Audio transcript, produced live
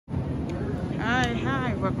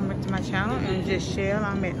Hi, welcome back to my channel. I'm just Shell.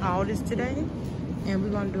 I'm at Aldi's today, and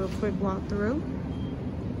we're gonna do a quick walkthrough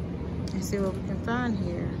and see what we can find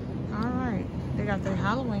here. All right, they got their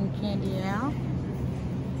Halloween candy out,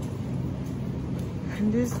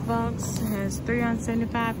 and this box has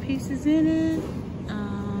 375 pieces in it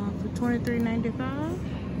for $23.95.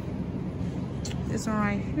 This one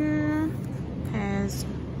right here has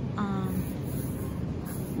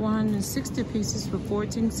 160 pieces for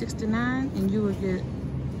 $14.69, and you will get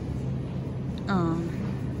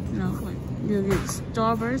you'll get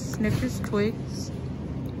Starburst, Snickers, Twix,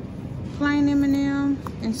 plain M&M,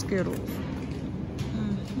 and Skittles.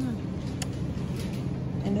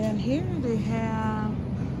 And then here they have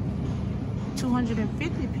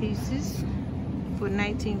 250 pieces for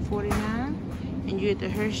 $19.49, and you get the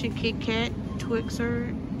Hershey, Kit Kat, Twixer,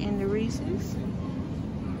 and the Reese's.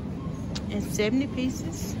 And 70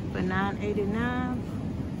 pieces for $9.89.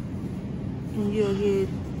 And you'll get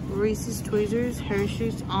Reese's, Twizzlers,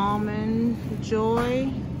 Hershey's, Almond, Joy,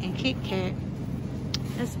 and Kit Kat.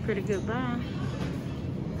 That's a pretty good buy.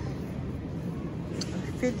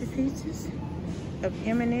 50 pieces of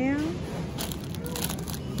M&M.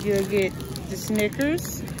 You'll get the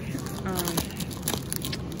Snickers,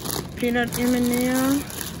 peanut M&M,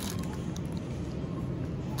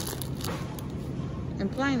 and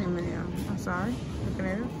plain M&M. I'm sorry, looking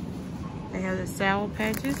at it. They have the Sour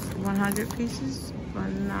Patches, 100 pieces for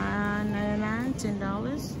 $9.99,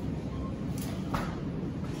 $10.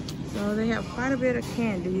 So they have quite a bit of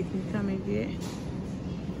candy you can come and get.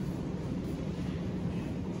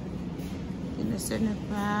 And the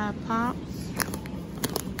 75 pops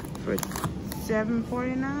for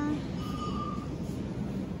 $7.49.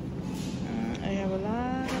 They have a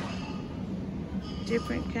lot of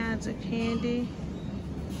different kinds of candy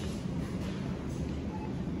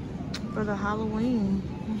for the Halloween.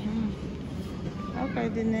 Okay,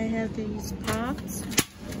 then they have these pops.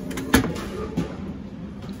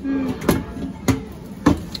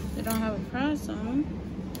 They don't have a price on them.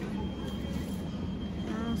 I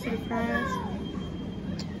don't see the price.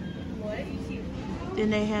 Then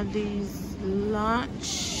they have these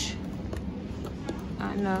lunch.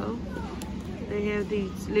 I know. They have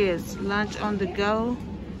these lunch on the go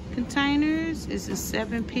containers. It's a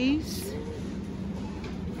 7-piece.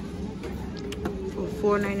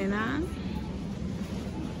 $4.99.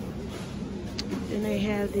 Then they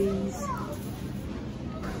have these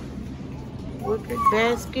wicker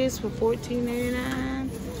baskets for $14.99.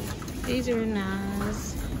 These are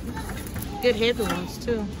nice. Good heavy ones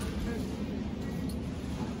too.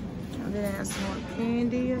 And then they have some more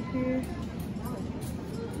candy up here.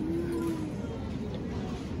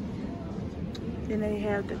 Then they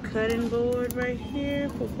have the cutting board right here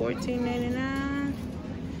for $14.99.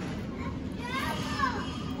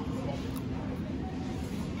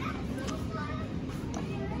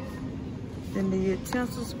 Then the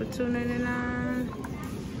utensils for $2.99.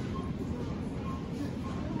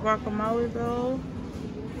 Guacamole bowl.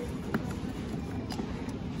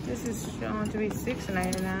 This is shown to be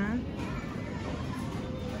 $6.99.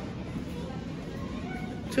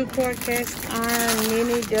 2-quart cast iron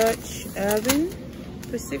mini Dutch oven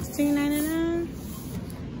for $16.99.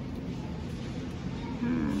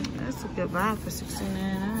 That's a good buy for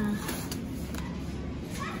 $16.99.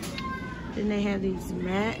 Then they have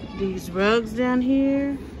these rugs down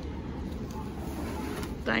here.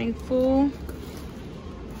 Thankful.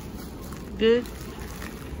 Good.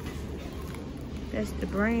 That's the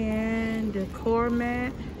brand. The Core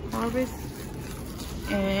Mat Harvest.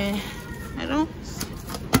 And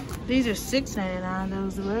these are $6.99,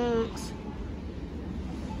 those rugs.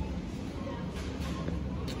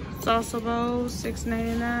 Salsa bowls,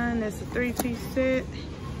 $6.99. That's a 3-piece set.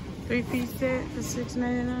 3-piece set for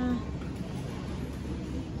 $6.99.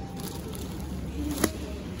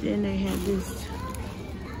 Then they have this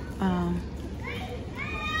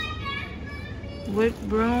wick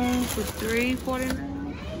broom for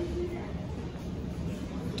 $3.49.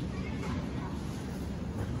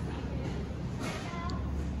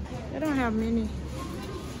 They don't have many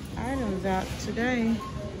items out today.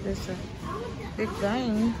 It's a big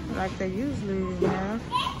thing like they usually have.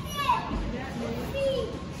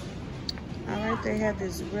 Alright, they have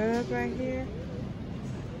this rug right here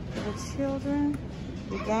for the children.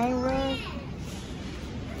 The gang rug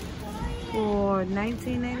for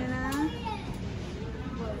 $19.99.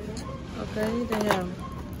 Okay, they have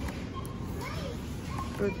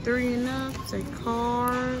for 3 and up, say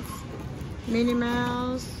Cars, Minnie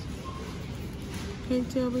Mouse. Can't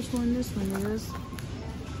tell which one this one is.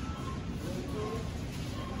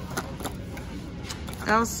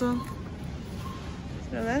 Elsa,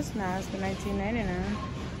 So that's nice for $19.99.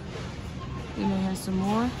 Then they have some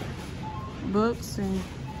more books and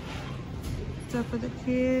stuff for the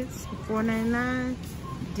kids for $4.99.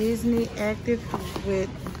 Disney Active with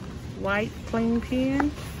white clean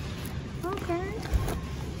pen. Okay.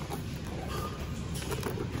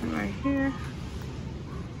 Right here.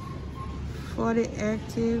 40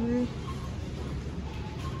 activities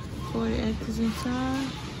inside.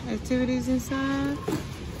 Activities inside.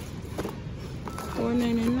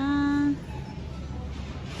 $4.99.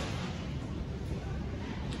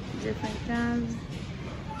 Different kinds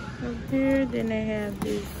up here. Then they have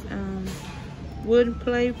this wooden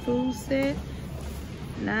play food set,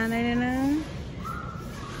 $9.99.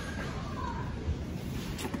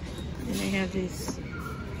 Then they have this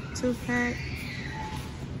 2-pack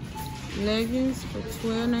leggings for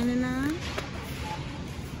 $12.99.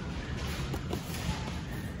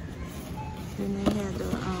 Then they have the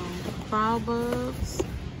fall bugs,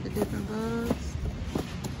 the different bugs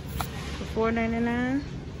for $4.99.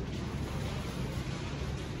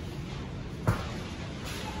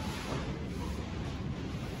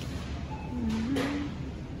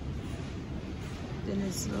 Then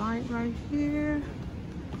this light right here.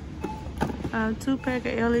 2-pack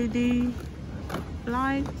of LED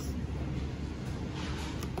lights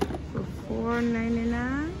for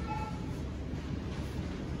 $4.99.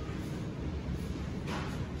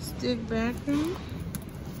 Stick vacuum.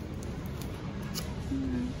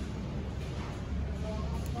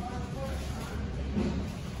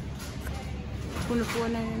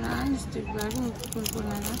 $24.99. Stick vacuum.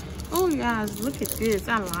 $24.99. Oh, guys, look at this.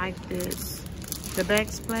 I like this. The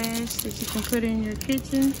backsplash that you can put in your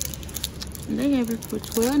kitchen. And they have it for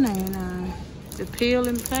 $12.99. The peel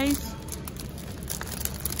and paste.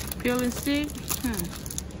 Peel and stick.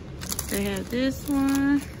 They have this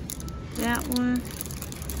one. That one.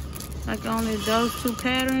 Like only those 2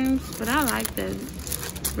 patterns. But I like that.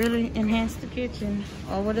 Really enhance the kitchen.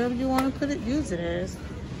 Or whatever you want to put it, use it as.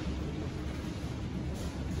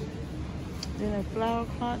 Then a flower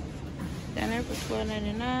pot down there for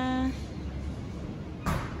 $12.99.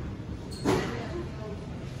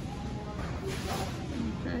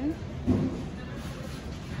 Okay.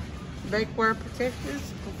 Bakeware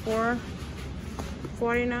protectors for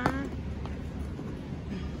 $4.49.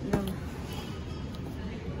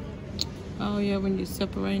 Oh yeah, when you're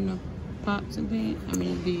separating the pots and pans, I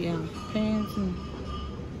mean the pans and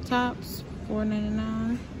tops,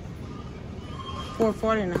 $4.99.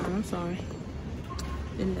 $4.49. I'm sorry.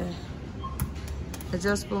 Then the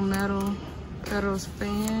adjustable metal petals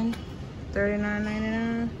fan,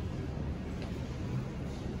 $39.99.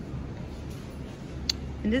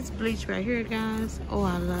 And this bleach right here, guys. Oh,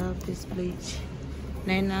 I love this bleach.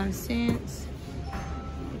 99 cents.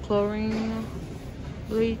 Chlorine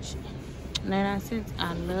bleach, 99 cents.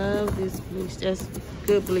 I love this bleach. That's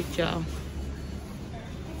good bleach, y'all.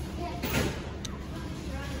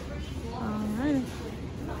 Alright.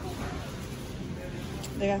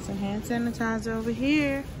 They got some hand sanitizer over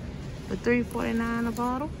here for $3.49 a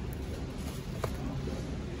bottle.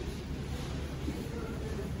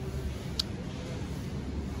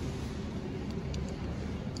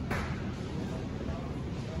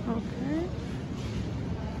 Okay.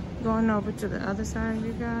 Going over to the other side,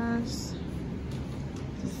 you guys,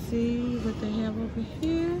 to see what they have over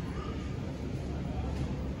here.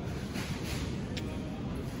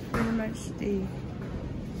 Pretty much the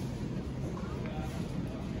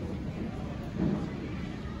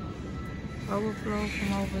overflow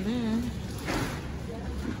from over there.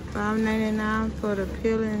 $5.99 for the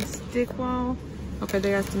peel and stick wall. Okay,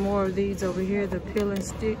 they got some more of these over here, the peel and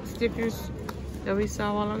stickers that we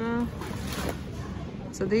saw a while ago.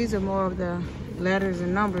 So these are more of the letters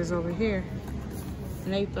and numbers over here.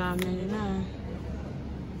 And they $5.99.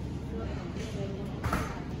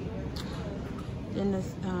 Then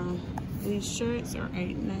these shirts are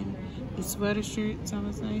 $8.99. The sweater shirts, I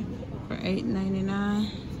would say, for $8.99.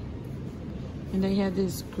 And they have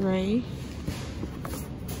this gray,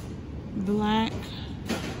 black,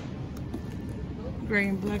 gray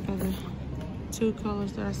and black are the 2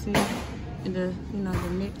 colors that I see. And the, you know, the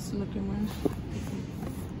mixed looking one.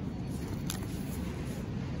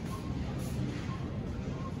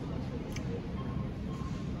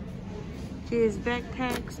 Kids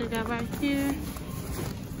backpacks they got right here.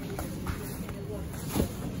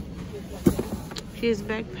 Kids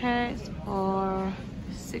backpacks are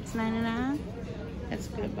 $6.99. That's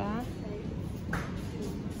a good buy.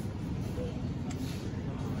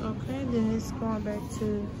 Okay, then it's going back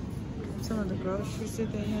to some of the groceries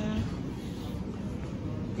that they have.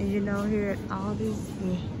 And you know, here at Aldi's,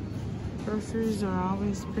 the Groceries are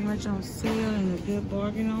always pretty much on sale and a good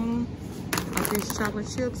bargain on them. Like these chocolate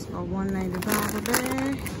chips are $1.95 a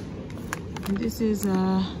bag. And this is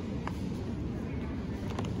a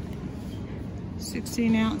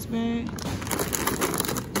 16-ounce bag.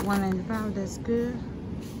 $1.95, that's good.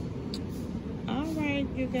 Alright,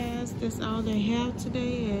 you guys, that's all they have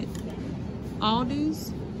today at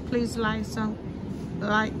Aldi's. Please like,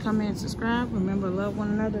 comment, subscribe. Remember, love one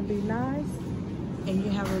another, be nice. And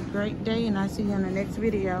you have a great day, and I'll see you in the next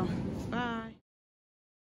video.